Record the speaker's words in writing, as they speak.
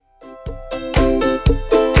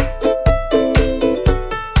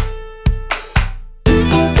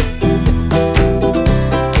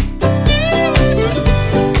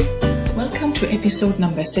episode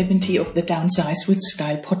number 70 of the Downsize with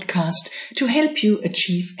Style podcast to help you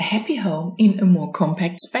achieve a happy home in a more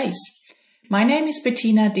compact space. My name is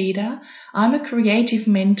Bettina Deda. I'm a creative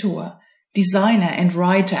mentor, designer and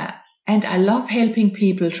writer, and I love helping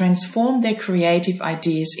people transform their creative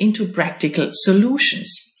ideas into practical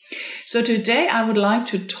solutions. So today I would like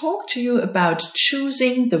to talk to you about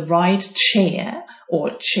choosing the right chair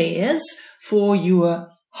or chairs for your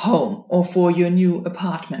home or for your new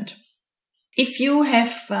apartment. If you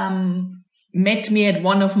have met me at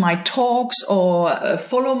one of my talks or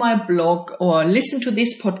follow my blog or listen to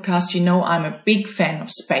this podcast, you know I'm a big fan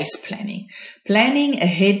of space planning. Planning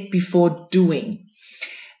ahead before doing.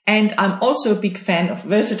 And I'm also a big fan of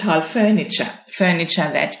versatile furniture. Furniture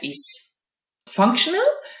that is functional,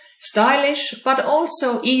 stylish, but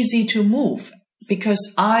also easy to move.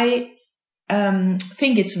 Because I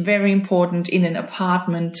think it's very important in an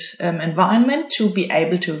apartment environment to be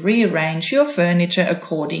able to rearrange your furniture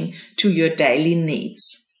according to your daily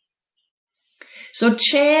needs. So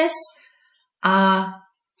chairs are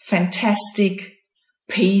fantastic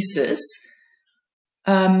pieces,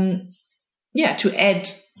 to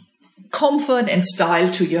add comfort and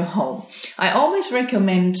style to your home. I always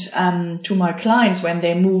recommend to my clients when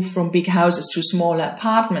they move from big houses to smaller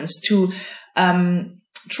apartments to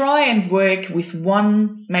try and work with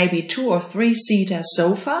one, maybe 2 or 3 seater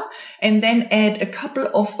sofa and then add a couple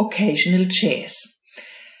of occasional chairs.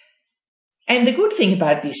 And the good thing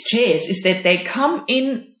about these chairs is that they come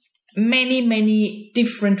in many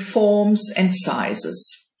different forms and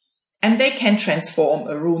sizes, and they can transform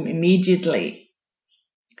a room immediately.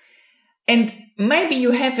 And maybe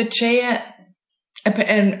you have a chair,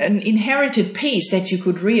 an inherited piece that you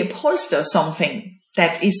could reupholster something.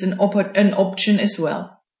 That is an option as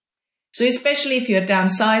well. So especially if you're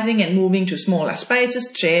downsizing and moving to smaller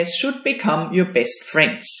spaces, chairs should become your best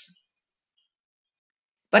friends.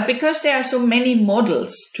 But because there are so many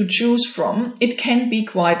models to choose from, it can be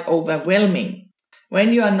quite overwhelming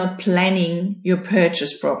when you are not planning your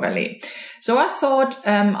purchase properly. So I thought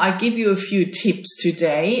I'd give you a few tips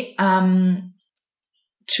today to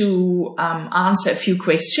answer a few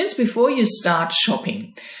questions before you start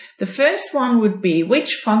shopping. The first one would be,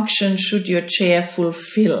 which function should your chair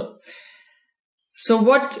fulfill? So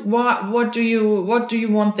what do you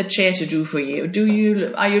want the chair to do for you?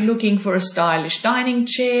 Are you looking for a stylish dining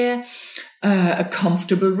chair, a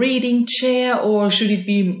comfortable reading chair, or should it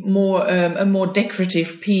be more a more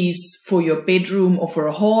decorative piece for your bedroom or for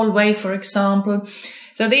a hallway, for example?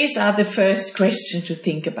 So these are the first questions to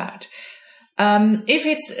think about. If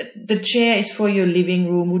the chair is for your living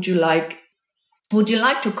room, would you like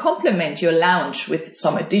to complement your lounge with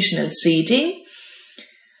some additional seating?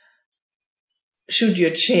 Should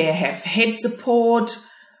your chair have head support,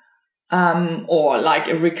 or like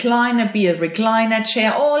a recliner, be a recliner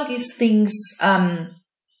chair? All these things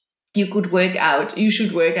you should work out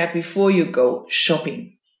before you go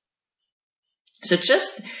shopping. So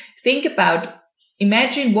just think about,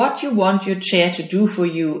 imagine what you want your chair to do for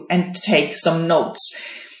you and take some notes.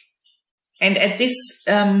 And at this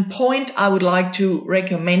point, I would like to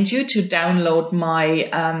recommend you to download my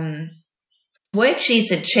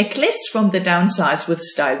worksheets and checklists from the Downsize with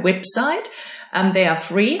Style website. They are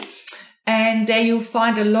free. And there you'll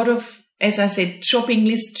find a lot of, as I said, shopping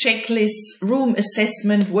list, checklists, room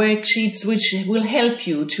assessment worksheets, which will help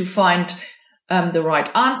you to find the right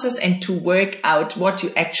answers and to work out what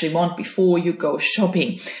you actually want before you go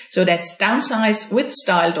shopping. So that's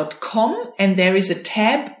downsizewithstyle.com, and there is a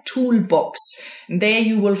tab, Toolbox. There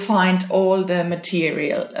you will find all the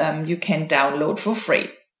material you can download for free.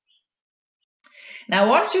 Now,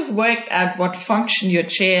 once you've worked out what function your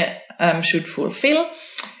chair should fulfill,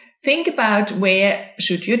 think about where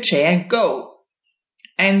should your chair go.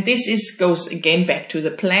 And this goes again back to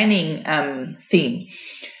the planning theme.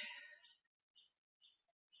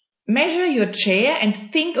 Measure your chair and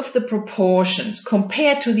think of the proportions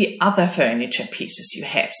compared to the other furniture pieces you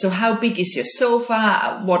have. So how big is your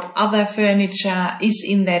sofa? What other furniture is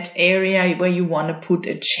in that area where you want to put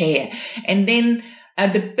a chair? And then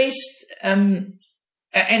and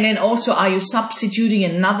then also, are you substituting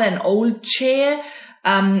an old chair?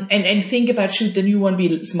 And think about, should the new one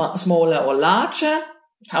be smaller or larger?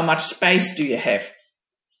 How much space do you have?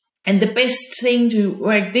 And the best thing to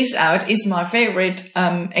work this out is my favorite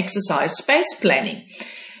exercise, space planning.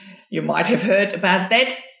 You might have heard about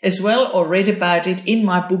that as well or read about it in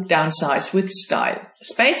my book, Downsize with Style.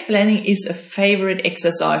 Space planning is a favorite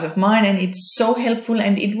exercise of mine, and it's so helpful,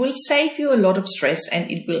 and it will save you a lot of stress,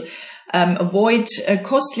 and it will avoid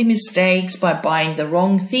costly mistakes by buying the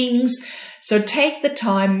wrong things. So take the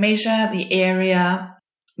time, measure the area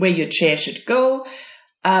where your chair should go,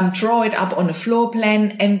 draw it up on a floor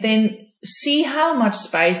plan, and then see how much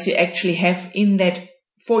space you actually have in that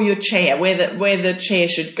for your chair, where the chair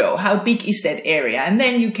should go. How big is that area? And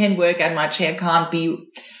then you can work out, my chair can't be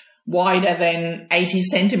wider than 80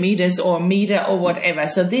 centimeters or a meter or whatever.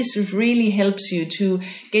 So this really helps you to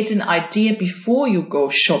get an idea before you go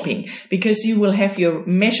shopping, because you will have your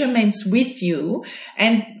measurements with you.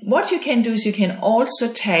 And what you can do is you can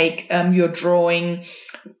also take your drawing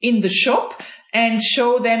in the shop and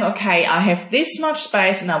show them, okay, I have this much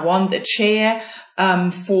space and I want a chair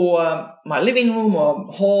for my living room or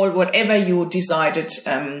hall, whatever you decided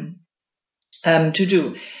to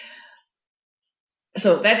do.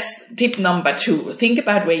 So that's tip number 2. Think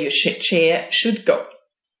about where your chair should go.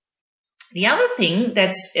 The other thing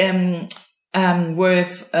that's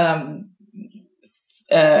worth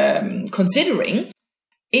considering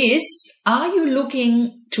is, are you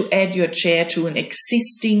looking to add your chair to an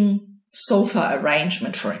existing sofa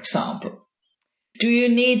arrangement, for example? Do you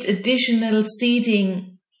need additional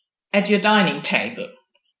seating at your dining table?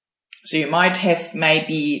 So you might have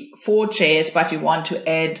maybe 4 chairs, but you want to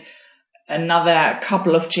add another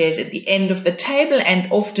couple of chairs at the end of the table,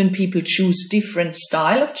 and often people choose different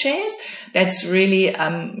style of chairs. That's really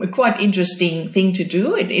a quite interesting thing to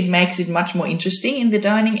do. It makes it much more interesting in the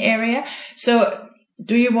dining area. So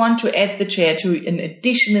do you want to add the chair to an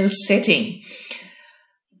additional setting?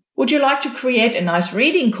 Would you like to create a nice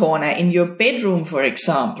reading corner in your bedroom, for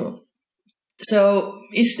example? So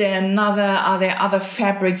are there other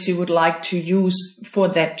fabrics you would like to use for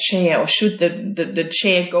that chair, or should the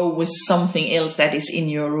chair go with something else that is in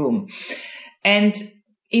your room? And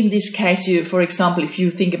in this case, for example, if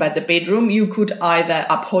you think about the bedroom, you could either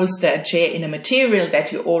upholster a chair in a material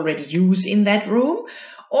that you already use in that room,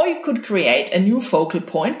 or you could create a new focal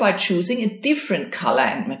point by choosing a different color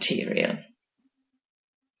and material.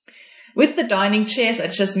 With the dining chairs, I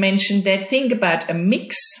just mentioned that, think about a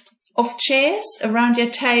mix of chairs around your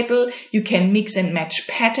table. You can mix and match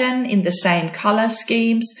pattern in the same color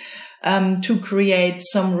schemes to create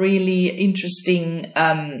some really interesting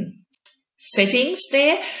settings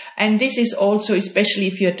there. And this is also, especially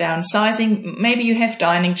if you're downsizing, maybe you have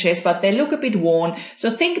dining chairs, but they look a bit worn. So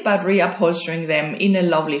think about reupholstering them in a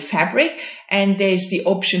lovely fabric. And there's the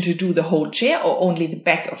option to do the whole chair or only the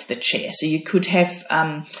back of the chair. So you could have,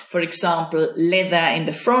 for example, leather in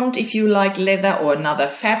the front if you like leather, or another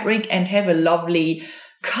fabric, and have a lovely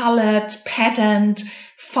colored, patterned,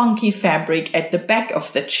 funky fabric at the back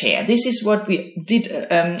of the chair. This is what we did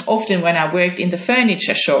often when I worked in the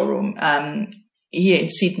furniture showroom here in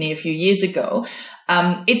Sydney a few years ago.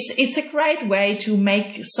 It's a great way to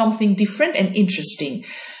make something different and interesting.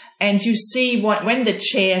 And you see when the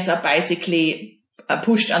chairs are basically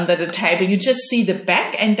pushed under the table, you just see the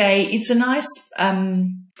back, and it's a nice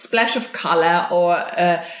splash of color, or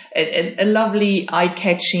a lovely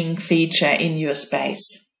eye-catching feature in your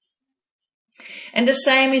space. And the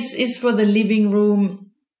same is for the living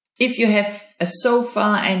room. If you have a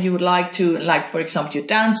sofa and you would like to, like, for example, you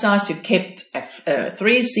downsized, you kept a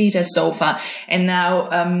 3-seater sofa, and now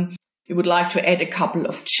you would like to add a couple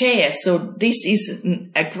of chairs. So this is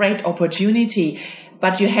a great opportunity,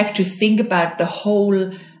 but you have to think about the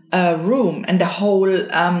whole room and the whole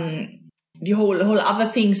other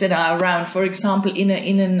things that are around. For example, in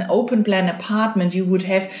an open plan apartment, you would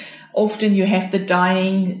have the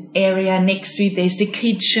dining area next to it. There's the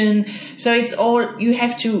kitchen. So you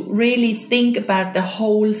have to really think about the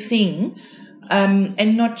whole thing,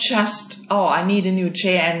 and not just, I need a new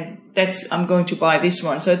chair and I'm going to buy this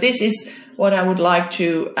one. So this is what I would like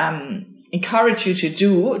to, encourage you to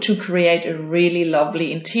do to create a really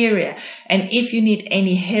lovely interior. And if you need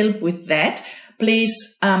any help with that,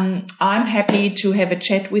 please, I'm happy to have a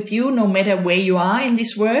chat with you no matter where you are in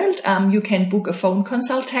this world. You can book a phone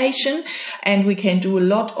consultation, and we can do a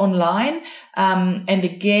lot online. And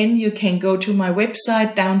again, you can go to my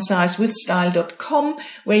website, downsizewithstyle.com,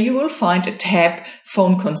 where you will find a tab,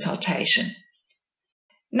 phone consultation.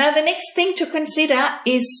 Now, the next thing to consider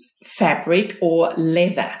is fabric or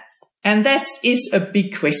leather. And that is a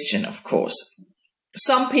big question, of course.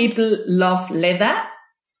 Some people love leather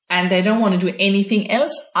and they don't want to do anything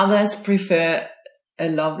else. Others prefer a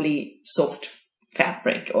lovely soft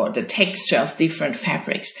fabric or the texture of different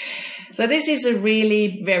fabrics. So this is a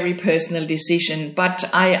really very personal decision, but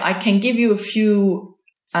I can give you a few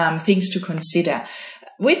things to consider.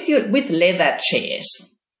 With leather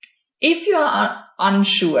chairs, if you are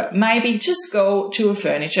unsure, maybe just go to a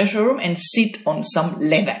furniture showroom and sit on some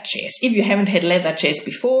leather chairs. If you haven't had leather chairs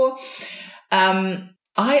before,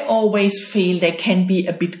 I always feel they can be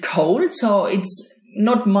a bit cold, so it's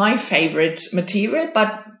not my favorite material,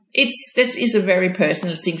 but this is a very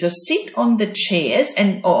personal thing. So sit on the chairs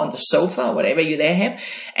or on the sofa or whatever you there have,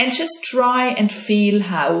 and just try and feel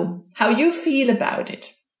how you feel about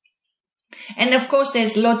it. And of course,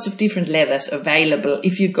 there's lots of different leathers available.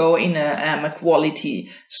 If you go in a quality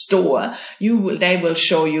store, they will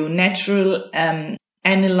show you natural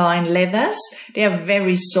aniline leathers. They are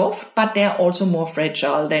very soft, but they are also more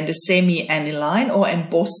fragile than the semi-aniline or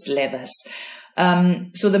embossed leathers.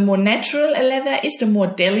 So the more natural a leather is, the more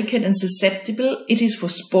delicate and susceptible it is for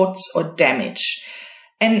spots or damage.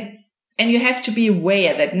 And you have to be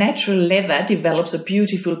aware that natural leather develops a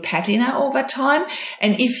beautiful patina over time.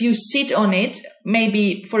 And if you sit on it,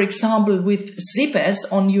 maybe, for example, with zippers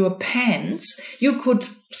on your pants, you could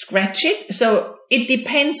scratch it. So it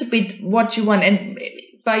depends a bit what you want. And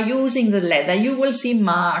by using the leather, you will see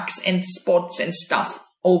marks and spots and stuff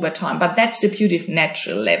over time. But that's the beauty of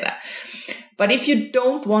natural leather. But if you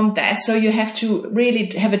don't want that, so you have to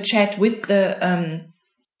really have a chat with the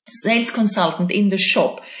sales consultant in the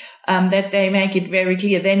shop, that they make it very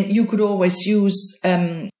clear. Then you could always use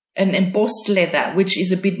an embossed leather, which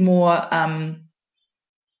is a bit more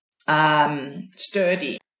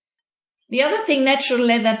sturdy. The other thing natural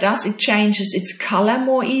leather does, it changes its color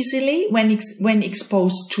more easily when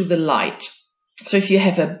exposed to the light. So if you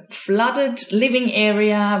have a flooded living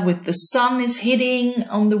area with the sun is hitting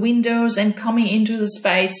on the windows and coming into the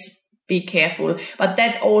space, be careful. But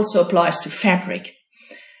that also applies to fabric.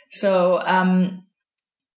 So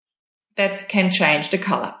that can change the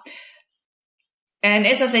color. And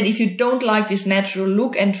as I said, if you don't like this natural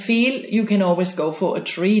look and feel, you can always go for a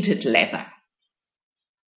treated leather.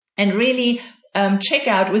 And really check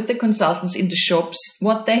out with the consultants in the shops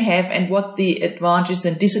what they have and what the advantages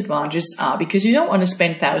and disadvantages are, because you don't want to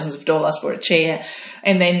spend thousands of dollars for a chair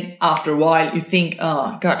and then after a while you think,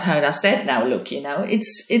 oh God, how does that now look? You know,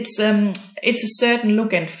 it's a certain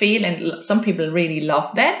look and feel, and some people really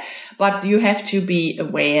love that, but you have to be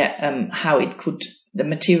aware how the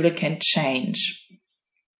material can change.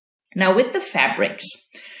 Now with the fabrics,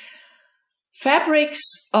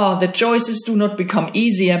 the choices do not become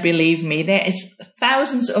easier, believe me. There is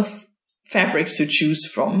thousands of fabrics to choose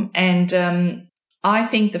from. And I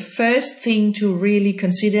think the first thing to really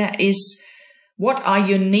consider is, what are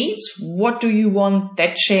your needs? What do you want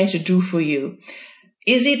that chair to do for you?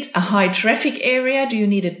 Is it a high traffic area? Do you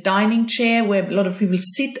need a dining chair where a lot of people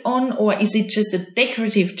sit on? Or is it just a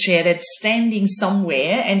decorative chair that's standing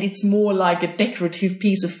somewhere and it's more like a decorative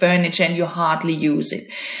piece of furniture and you hardly use it?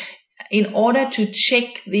 In order to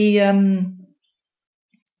check how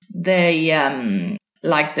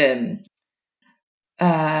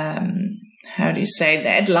do you say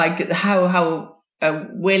that? Like how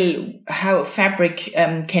a fabric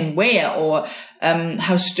can wear, or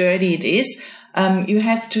how sturdy it is. You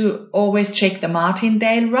have to always check the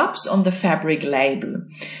Martindale rubs on the fabric label.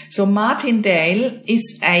 So Martindale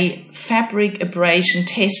is a fabric abrasion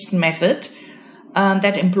test method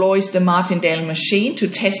that employs the Martindale machine to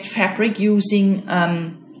test fabric using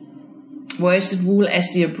worsted wool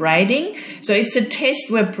as the abrading. So it's a test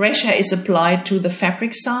where pressure is applied to the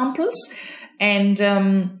fabric samples, and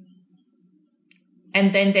then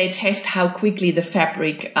they test how quickly the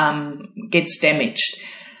fabric gets damaged.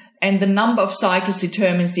 And the number of cycles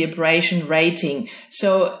determines the abrasion rating.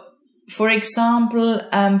 So, for example,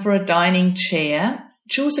 for a dining chair,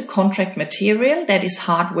 choose a contract material that is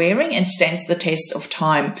hard wearing and stands the test of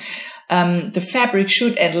time. The fabric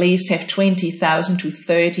should at least have 20,000 to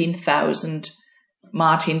 13,000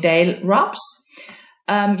 Martindale rubs.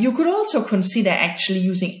 You could also consider actually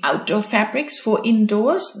using outdoor fabrics for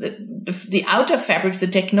indoors. The outdoor fabrics, the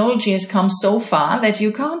technology has come so far that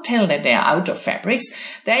you can't tell that they are outdoor fabrics.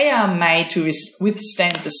 They are made to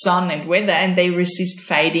withstand the sun and weather, and they resist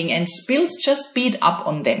fading, and spills just beat up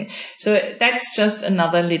on them. So that's just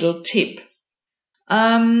another little tip.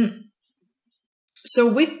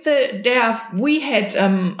 So with we had,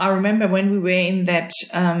 I remember when we were in that,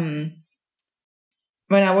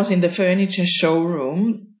 when I was in the furniture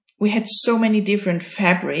showroom, we had so many different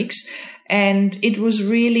fabrics, and it was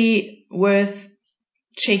really worth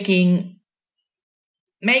checking,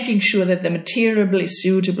 making sure that the material is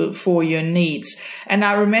suitable for your needs. And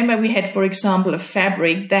I remember we had, for example, a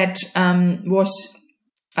fabric that was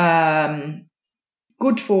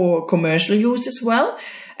good for commercial use as well,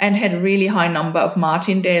 and had a really high number of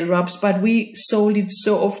Martindale rubs, but we sold it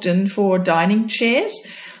so often for dining chairs.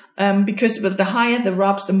 Because the higher the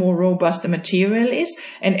rubs, the more robust the material is,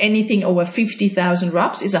 and anything over 50,000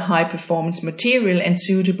 rubs is a high performance material and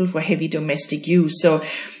suitable for heavy domestic use. So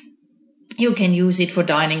You can use it for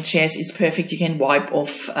dining chairs. It's perfect. You can wipe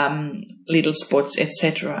off little spots,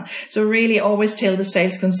 etc. So really always tell the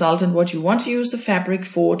sales consultant what you want to use the fabric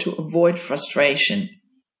for to avoid frustration.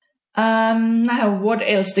 Now, what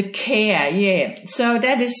else? The care. Yeah. So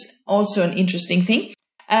that is also an interesting thing.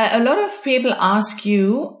 A lot of people ask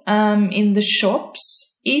you in the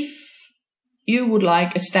shops if you would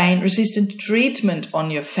like a stain-resistant treatment on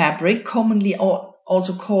your fabric, commonly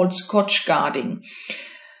also called Scotch guarding.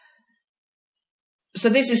 So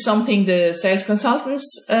this is something the sales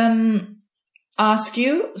consultants ask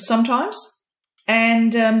you sometimes.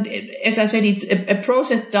 And as I said, it's a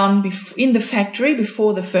process done in the factory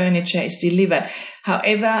before the furniture is delivered.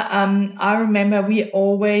 However, I remember we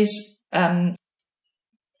always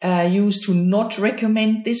used to not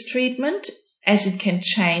recommend this treatment, as it can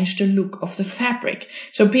change the look of the fabric.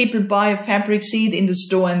 So people buy a fabric, see it in the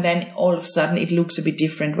store, and then all of a sudden it looks a bit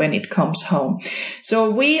different when it comes home. So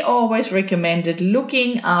we always recommended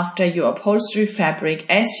looking after your upholstery fabric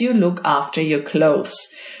as you look after your clothes.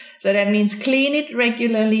 So that means clean it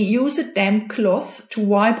regularly, use a damp cloth to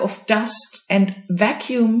wipe off dust, and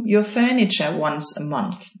vacuum your furniture once a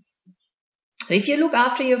month. If you look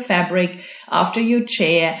after your fabric, after your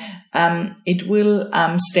chair, it will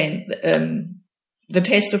stand the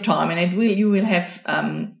test of time, and you will have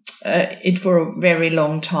it for a very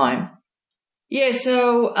long time. Yeah,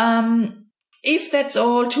 so if that's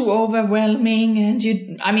all too overwhelming, and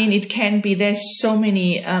it can be. There's so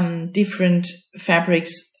many different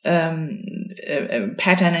fabrics, pattern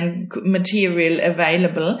and material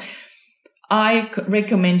available. I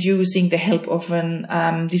recommend using the help of an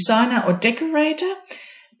designer or decorator,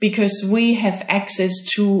 because we have access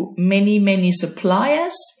to many, many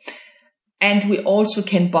suppliers, and we also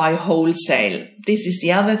can buy wholesale. This is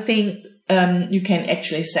the other thing. You can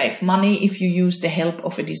actually save money if you use the help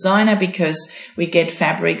of a designer, because we get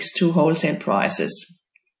fabrics to wholesale prices,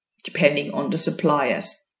 depending on the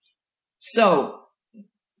suppliers. So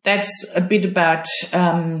that's a bit about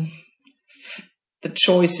the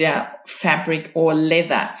choice, fabric or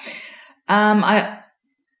leather.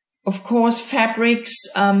 Of course, fabrics,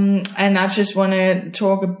 and I just want to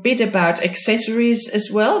talk a bit about accessories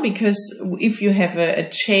as well, because if you have a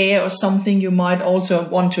chair or something, you might also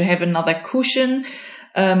want to have another cushion,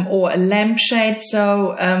 or a lampshade.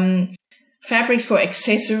 So, fabrics for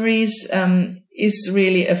accessories, is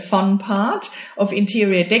really a fun part of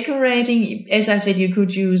interior decorating. As I said, you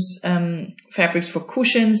could use fabrics for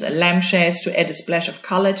cushions, lampshades to add a splash of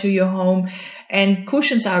color to your home. And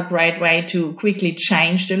cushions are a great way to quickly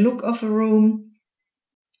change the look of a room,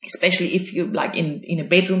 especially if you, like in a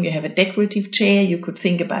bedroom, you have a decorative chair. You could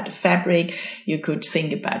think about the fabric. You could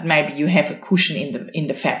think about maybe you have a cushion in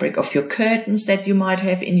the fabric of your curtains that you might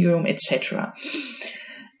have in your room, etc.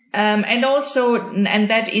 And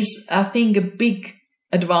that is, I think, a big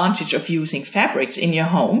advantage of using fabrics in your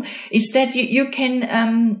home, is that you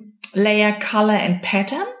can layer color and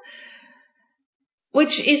pattern,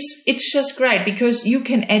 it's just great, because you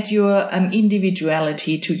can add your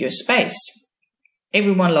individuality to your space.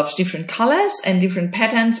 Everyone loves different colors and different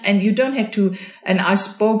patterns, and you don't have to, and I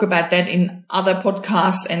spoke about that in other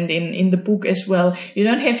podcasts and in the book as well, you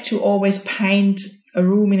don't have to always paint a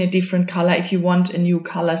room in a different color. If you want a new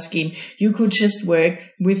color scheme, you could just work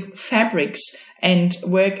with fabrics and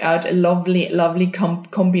work out a lovely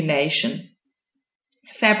combination.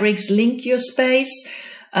 Fabrics link your space.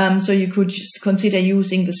 So you could consider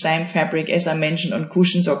using the same fabric, as I mentioned, on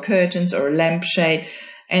cushions or curtains or a lampshade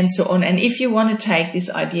and so on. And if you want to take this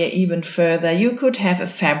idea even further, you could have a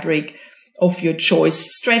fabric of your choice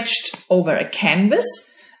stretched over a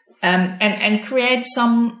canvas, and create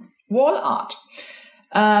some wall art.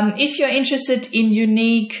 If you're interested in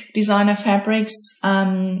unique designer fabrics,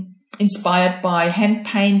 inspired by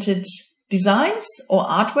hand-painted designs or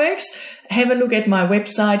artworks, have a look at my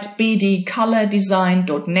website,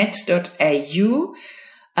 bdcolordesign.net.au.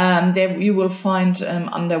 There you will find,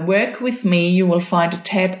 under Work With Me, you will find a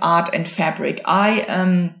tab Art and Fabric. I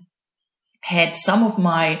had some of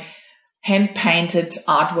my hand-painted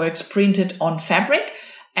artworks printed on fabric,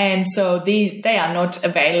 and so they are not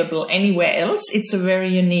available anywhere else. It's a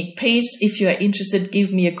very unique piece. If you are interested,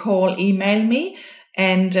 give me a call, email me,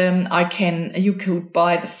 and you could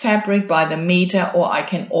buy the fabric by the meter, or I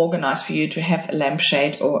can organize for you to have a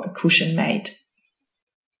lampshade or a cushion made.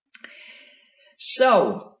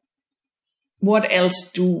 So, what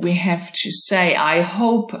else do we have to say? I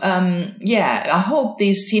hope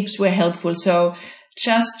these tips were helpful. So,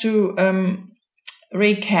 just to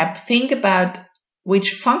recap, think about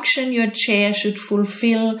which function your chair should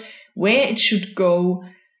fulfill, where it should go,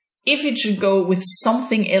 if it should go with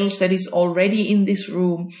something else that is already in this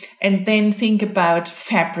room, and then think about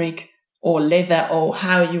fabric or leather or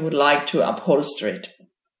how you would like to upholster it.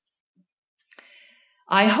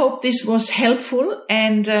 I hope this was helpful,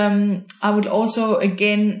 and I would also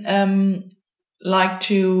again like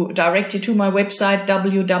to direct you to my website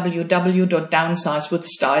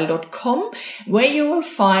www.downsizewithstyle.com, where you will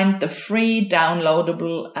find the free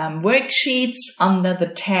downloadable worksheets under the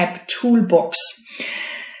tab Toolbox.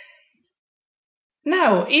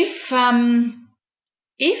 Now, if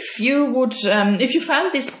you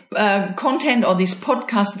found this content or this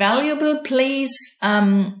podcast valuable, please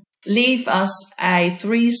leave us take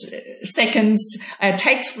 3 seconds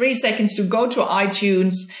to go to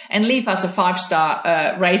iTunes and leave us a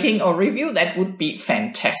 5-star rating or review. That would be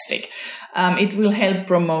fantastic. It will help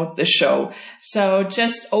promote the show. So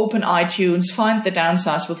just open iTunes, find the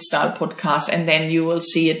Downsize with Style podcast, and then you will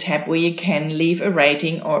see a tab where you can leave a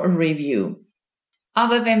rating or a review.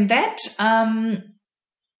 Other than that,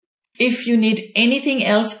 if you need anything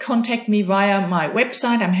else, contact me via my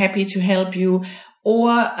website. I'm happy to help you,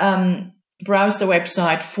 or browse the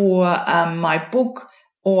website for my book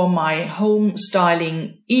or my home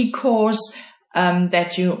styling e-course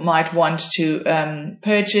that you might want to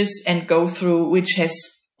purchase and go through, which has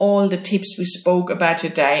all the tips we spoke about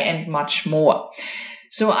today and much more.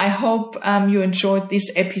 So I hope you enjoyed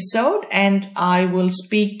this episode, and I will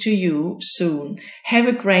speak to you soon. Have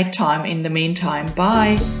a great time in the meantime.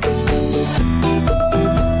 Bye.